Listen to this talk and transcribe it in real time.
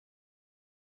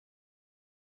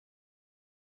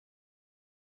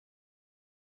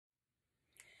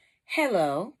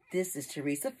Hello, this is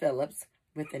Teresa Phillips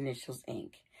with Initials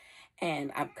Inc.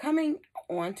 And I'm coming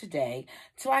on today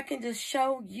so I can just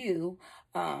show you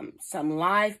some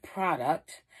live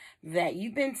product that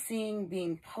you've been seeing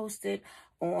being posted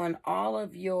on all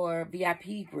of your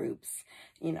VIP groups,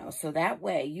 so that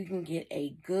way you can get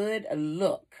a good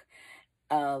look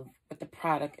of what the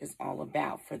product is all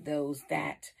about for those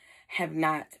that have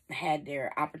not had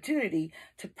their opportunity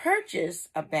to purchase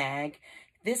a bag.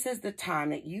 This is the time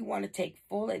that you want to take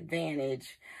full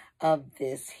advantage of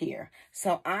this here.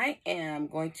 So I am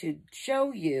going to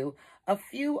show you a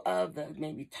few of the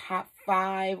maybe top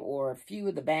 5 or a few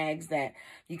of the bags that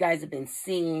you guys have been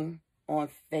seeing on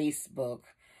Facebook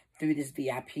through this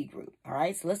VIP group. All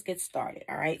right, so let's get started.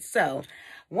 All right, so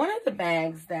one of the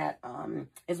bags that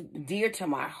is dear to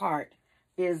my heart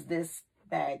is this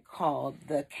bag called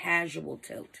the Casual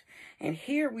Tote. And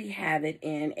here we have it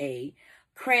in a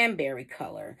cranberry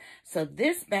color. So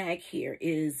this bag here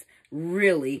is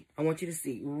really, I want you to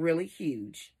see, really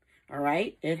huge. All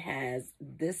right, it has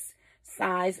this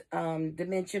size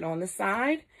dimension on the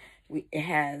side. It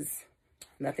has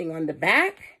nothing on the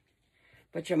back,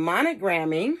 but your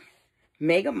monogramming,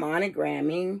 mega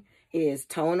monogramming is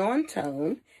tone on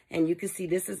tone. And you can see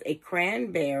this is a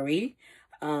cranberry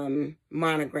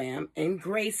monogram and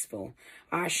graceful.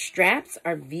 Our straps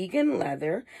are vegan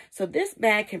leather, so this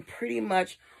bag can pretty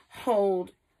much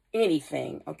hold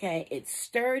anything. Okay, it's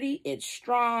sturdy, it's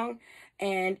strong,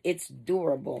 and it's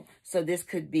durable. So this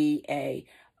could be a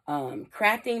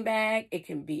crafting bag, it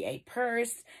can be a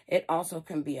purse, it also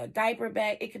can be a diaper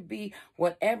bag, it could be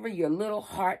whatever your little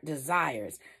heart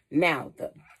desires. Now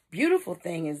the beautiful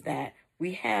thing is that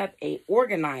we have a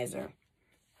organizer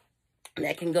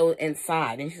that can go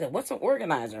inside. And she said, what's an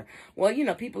organizer? Well,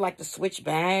 people like to switch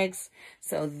bags.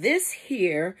 So this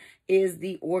here is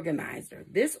the organizer.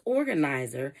 This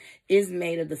organizer is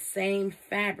made of the same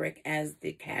fabric as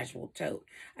the Casual Tote,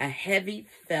 a heavy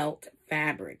felt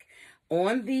fabric.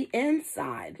 On the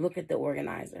inside, look at the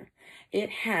organizer. It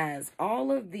has all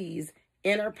of these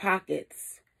inner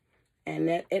pockets, and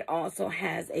that it also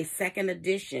has a second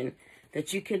edition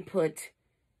that you can put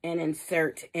and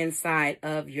insert inside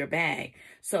of your bag.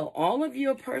 So all of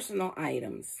your personal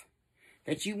items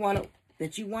that you want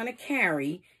to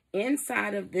carry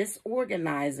inside of this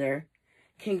organizer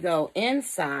can go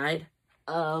inside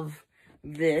of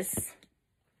this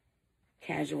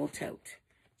Casual Tote,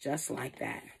 just like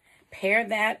that. Pair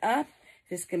that up.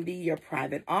 This can be your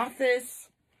private office,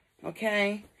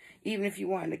 okay? Even if you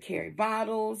wanted to carry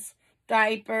bottles,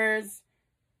 diapers,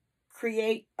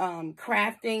 create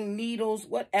crafting, needles,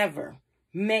 whatever,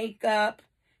 makeup,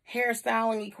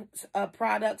 hairstyling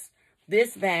products,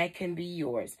 this bag can be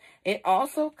yours. It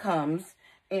also comes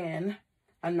in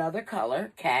another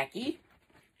color, khaki,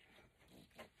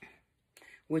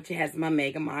 which has my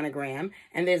mega monogram,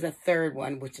 and there's a third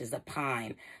one, which is a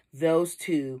pine.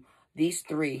 These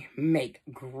three make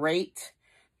great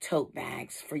tote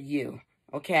bags for you,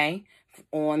 okay,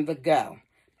 on the go.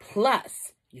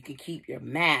 Plus, you can keep your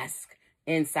mask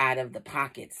inside of the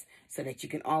pockets so that you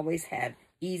can always have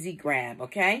easy grab,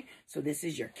 okay? So this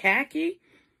is your khaki,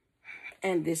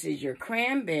 and this is your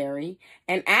cranberry,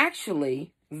 and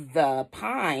actually, the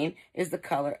pine is the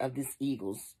color of this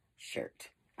Eagles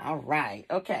shirt. All right,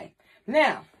 okay.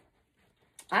 Now,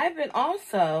 I've been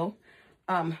also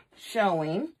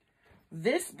showing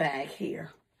this bag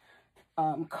here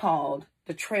called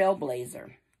the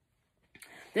Trailblazer.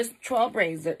 This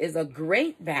Trailblazer is a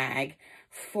great bag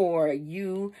for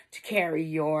you to carry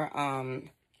your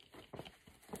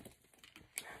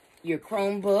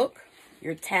Chromebook,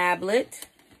 your tablet,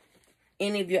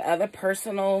 any of your other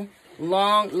personal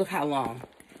look how long.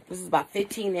 This is about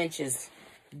 15 inches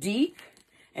deep.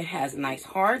 It has nice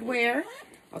hardware,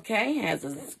 okay? It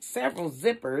has several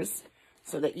zippers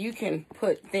so that you can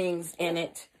put things in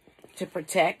it to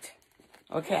protect,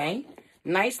 okay?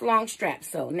 Nice long strap.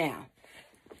 So now,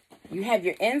 you have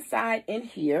your inside in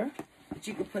here that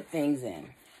you can put things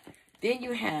in. Then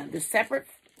you have the separate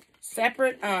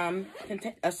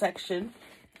section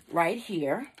right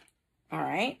here. All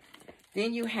right.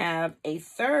 Then you have a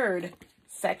third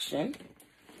section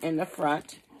in the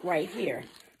front right here.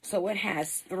 So it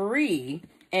has 3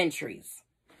 entries.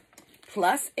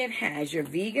 Plus it has your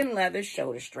vegan leather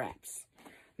shoulder straps.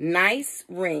 Nice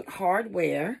ring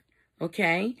hardware.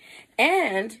 Okay.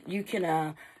 And you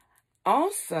can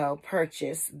also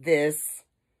purchase this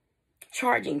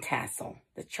charging tassel.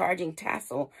 The charging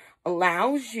tassel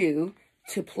allows you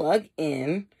to plug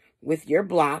in with your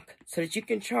block so that you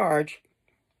can charge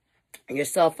your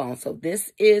cell phone. So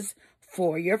this is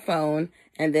for your phone,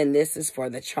 and then this is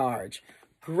for the charge.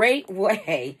 great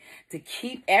way to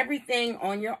keep everything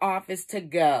on your office to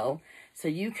go so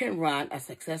you can run a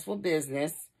successful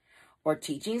business or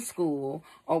teaching school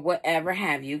or whatever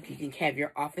have you. You can have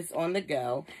your office on the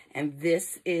go. And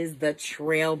this is the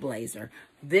Trailblazer.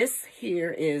 This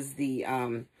here is the,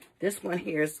 this one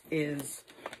here is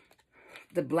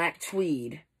the black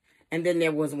tweed. And then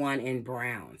there was one in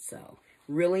brown. So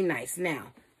really nice.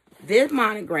 Now, this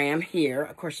monogram here,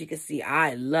 of course you can see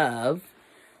I love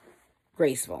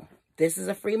Graceful. This is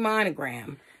a free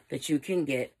monogram that you can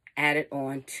get added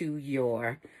on to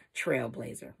your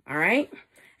Trailblazer. All right?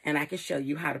 And I can show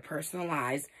you how to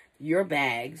personalize your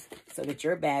bags so that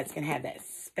your bags can have that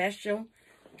special,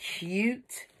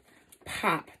 cute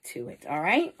pop to it. All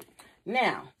right?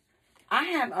 Now, I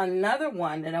have another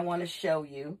one that I want to show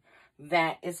you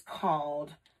that is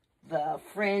called the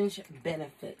Fringe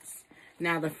Benefits.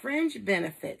 Now, the Fringe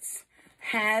Benefits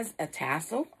has a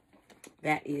tassel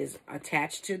that is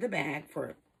attached to the bag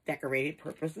for decorated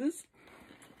purposes.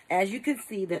 As you can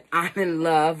see that I'm in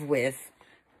love with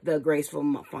the Graceful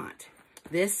font.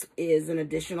 This is an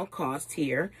additional cost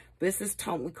here. This is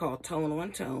tone, we call tone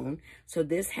on tone. So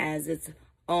this has its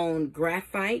own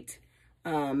graphite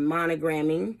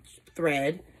monogramming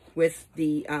thread with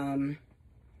the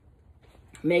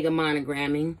mega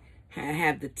monogramming. I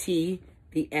have the T,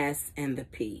 the S, and the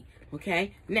P.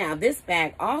 Okay, now this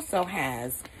bag also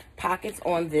has pockets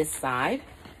on this side,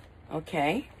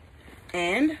 okay,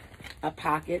 and a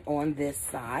pocket on this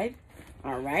side.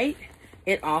 All right,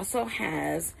 it also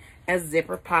has a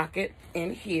zipper pocket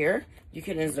in here. You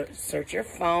can insert your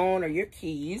phone or your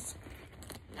keys.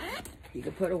 You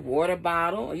can put a water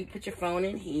bottle or you can put your phone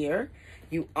in here.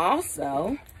 You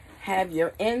also have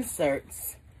your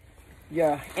inserts,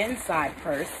 your inside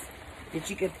purse that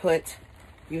you can put.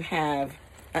 You have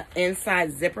an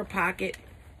inside zipper pocket.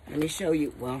 Let me show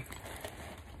you, well,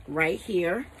 right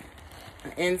here.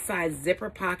 An inside zipper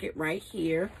pocket right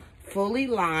here, fully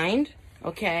lined,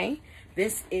 okay?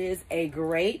 This is a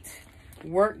great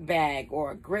work bag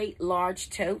or a great large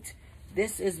tote.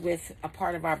 This is with a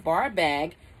part of our bar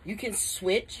bag. You can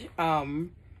switch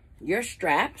your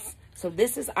straps. So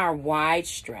this is our wide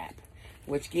strap,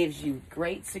 which gives you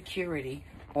great security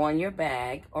on your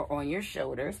bag or on your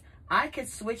shoulders. I could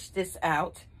switch this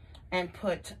out and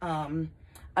put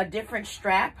a different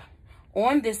strap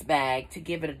on this bag to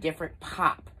give it a different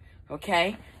pop,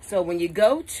 okay? So when you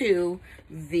go to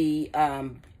the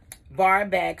bar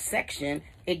bag section,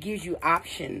 it gives you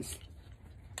options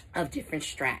of different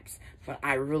straps. But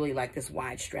I really like this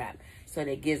wide strap, so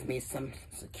that gives me some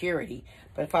security.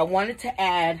 But if I wanted to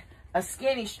add a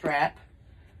skinny strap,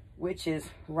 which is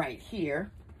right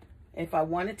here, if I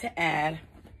wanted to add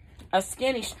a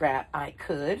skinny strap, I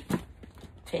could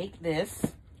take this.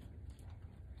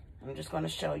 I'm just going to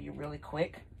show you really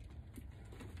quick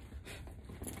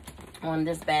on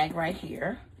this bag right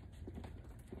here.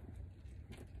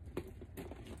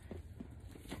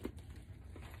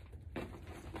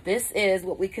 This is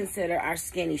what we consider our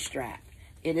skinny strap.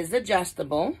 It is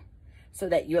adjustable so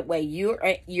that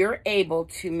you're able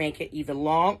to make it either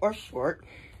long or short.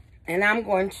 And I'm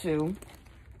going to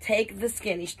take the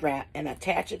skinny strap and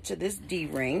attach it to this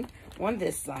D-ring on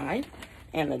this side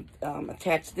and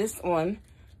attach this on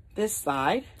this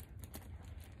side.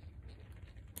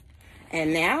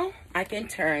 And now I can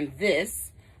turn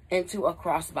this into a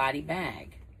crossbody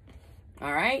bag.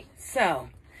 All right, so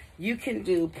you can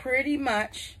do pretty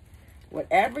much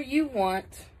whatever you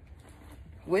want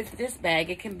with this bag.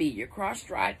 It can be your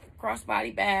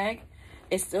crossbody bag.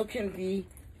 It still can be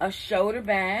a shoulder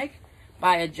bag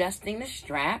by adjusting the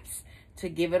straps to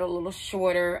give it a little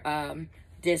shorter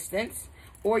distance.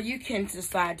 Or you can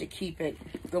decide to keep it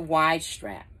the wide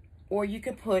strap. Or you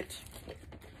can put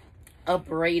a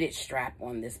braided strap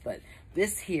on this, but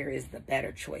this here is the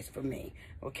better choice for me,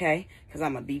 okay? Because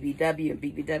I'm a BBW, and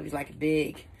BBW is like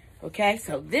big, okay?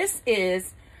 So this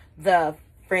is the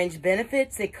Fringe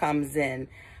Benefits. It comes in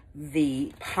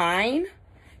the pine,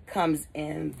 comes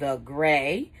in the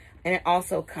gray, and it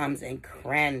also comes in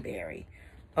cranberry.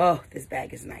 Oh, this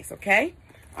bag is nice, okay?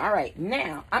 All right,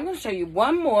 now I'm going to show you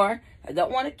one more. I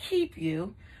don't want to keep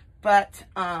you, but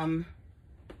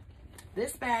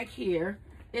this bag here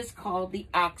is called the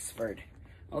Oxford,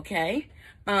 okay?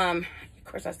 Of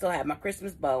course, I still have my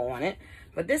Christmas bow on it,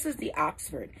 but this is the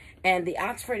Oxford. And the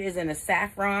Oxford is in a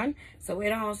saffron, so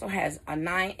it also has a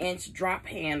 9-inch drop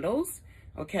handles,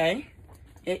 okay?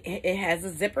 It has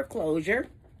a zipper closure.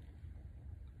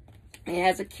 It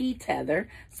has a key tether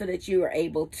so that you are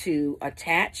able to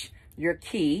attach your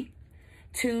key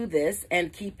to this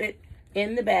and keep it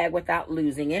in the bag without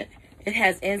losing it. It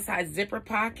has inside zipper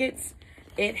pockets.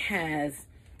 It has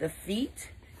the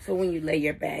feet So when you lay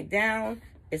your bag down,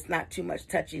 it's not too much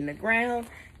touching the ground.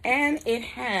 And it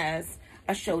has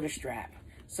a shoulder strap.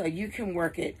 So you can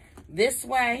work it this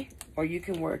way or you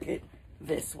can work it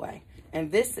this way.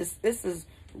 And this is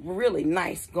really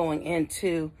nice going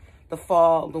into the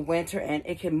fall, the winter, and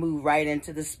it can move right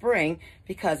into the spring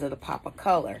because of the pop of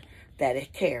color that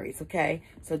it carries, okay?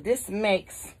 So this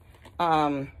makes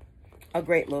a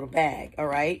great little bag, all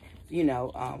right? You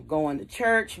know, going to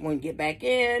church, when you get back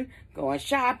in, going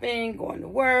shopping, going to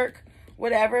work,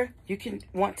 whatever you can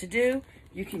want to do,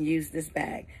 you can use this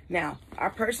bag. Now,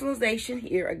 our personalization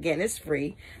here, again, is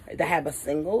free. They have a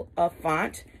single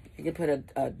font. You can put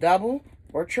a double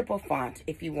or triple font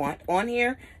if you want on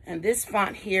here. And this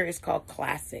font here is called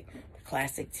Classic,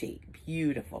 Classic T.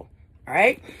 Beautiful. All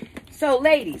right. So,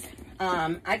 ladies,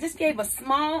 I just gave a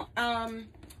small, well,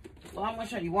 I'm going to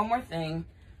show you one more thing.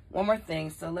 One more thing.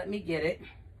 So, let me get it.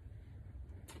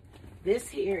 This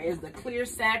here is the clear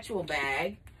satchel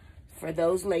bag for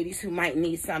those ladies who might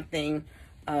need something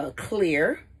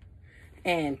clear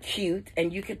and cute,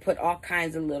 and you can put all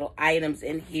kinds of little items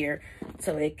in here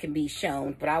so it can be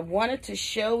shown. But I wanted to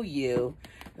show you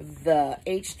the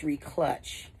H3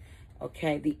 clutch.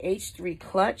 Okay, the H3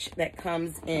 clutch that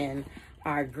comes in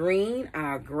our green,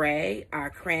 our gray, our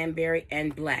cranberry,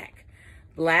 and black.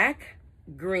 Black,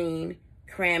 green,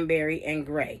 cranberry, and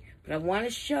gray. But I want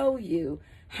to show you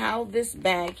how this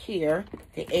bag here,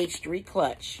 the H3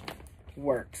 clutch,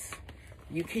 works.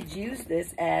 You could use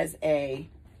this as a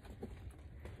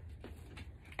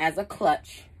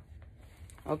clutch,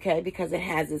 okay, because it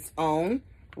has its own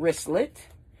wristlet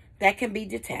that can be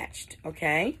detached,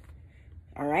 okay?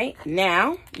 All right,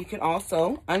 now you can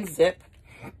also unzip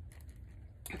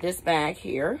this bag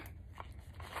here,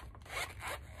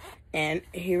 and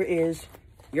here is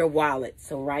your wallet.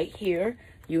 So right here,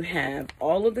 you have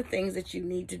all of the things that you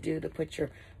need to do to put your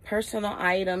personal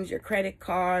items, your credit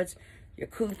cards, your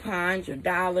coupons, your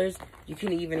dollars. You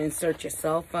can even insert your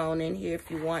cell phone in here if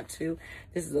you want to.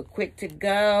 This is a quick to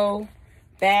go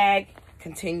bag.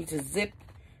 Continue to zip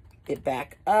it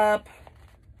back up.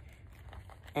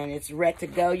 And it's ready to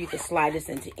go. You can slide this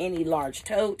into any large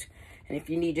tote. And if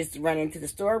you need just to run into the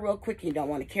store real quick, you don't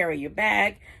want to carry your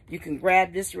bag, you can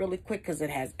grab this really quick because it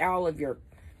has all of your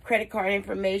credit card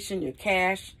information, your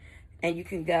cash, and you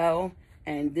can go.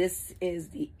 And this is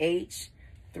the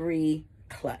H3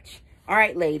 clutch. All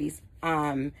right, ladies,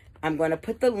 I'm going to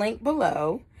put the link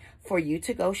below for you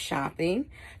to go shopping.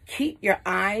 Keep your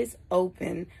eyes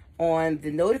open on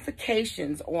the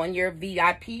notifications on your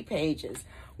VIP pages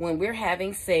when we're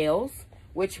having sales,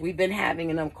 which we've been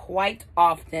having them quite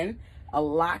often, a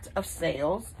lot of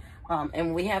sales.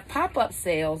 And we have pop-up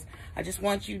sales. I just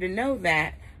want you to know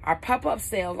that our pop-up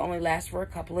sales only last for a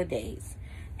couple of days.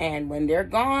 And when they're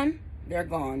gone, they're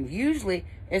gone. Usually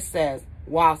it says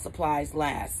while supplies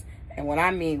last. And when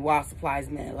I mean while supplies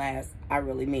last, I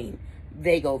really mean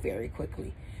they go very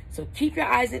quickly. So keep your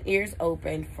eyes and ears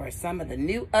open for some of the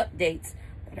new updates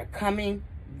that are coming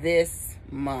this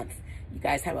month. You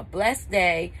guys have a blessed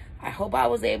day. I hope I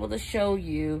was able to show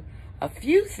you a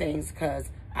few things because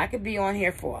I could be on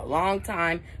here for a long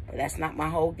time, but that's not my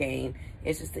whole game.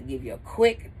 It's just to give you a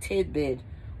quick tidbit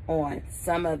on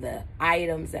some of the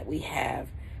items that we have,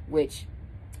 which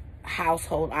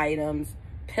household items,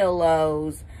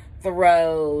 pillows,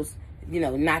 throws, you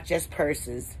know, not just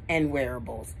purses and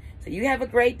wearables. So you have a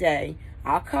great day.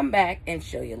 I'll come back and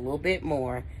show you a little bit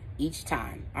more each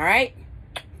time. All right?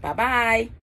 Bye-bye.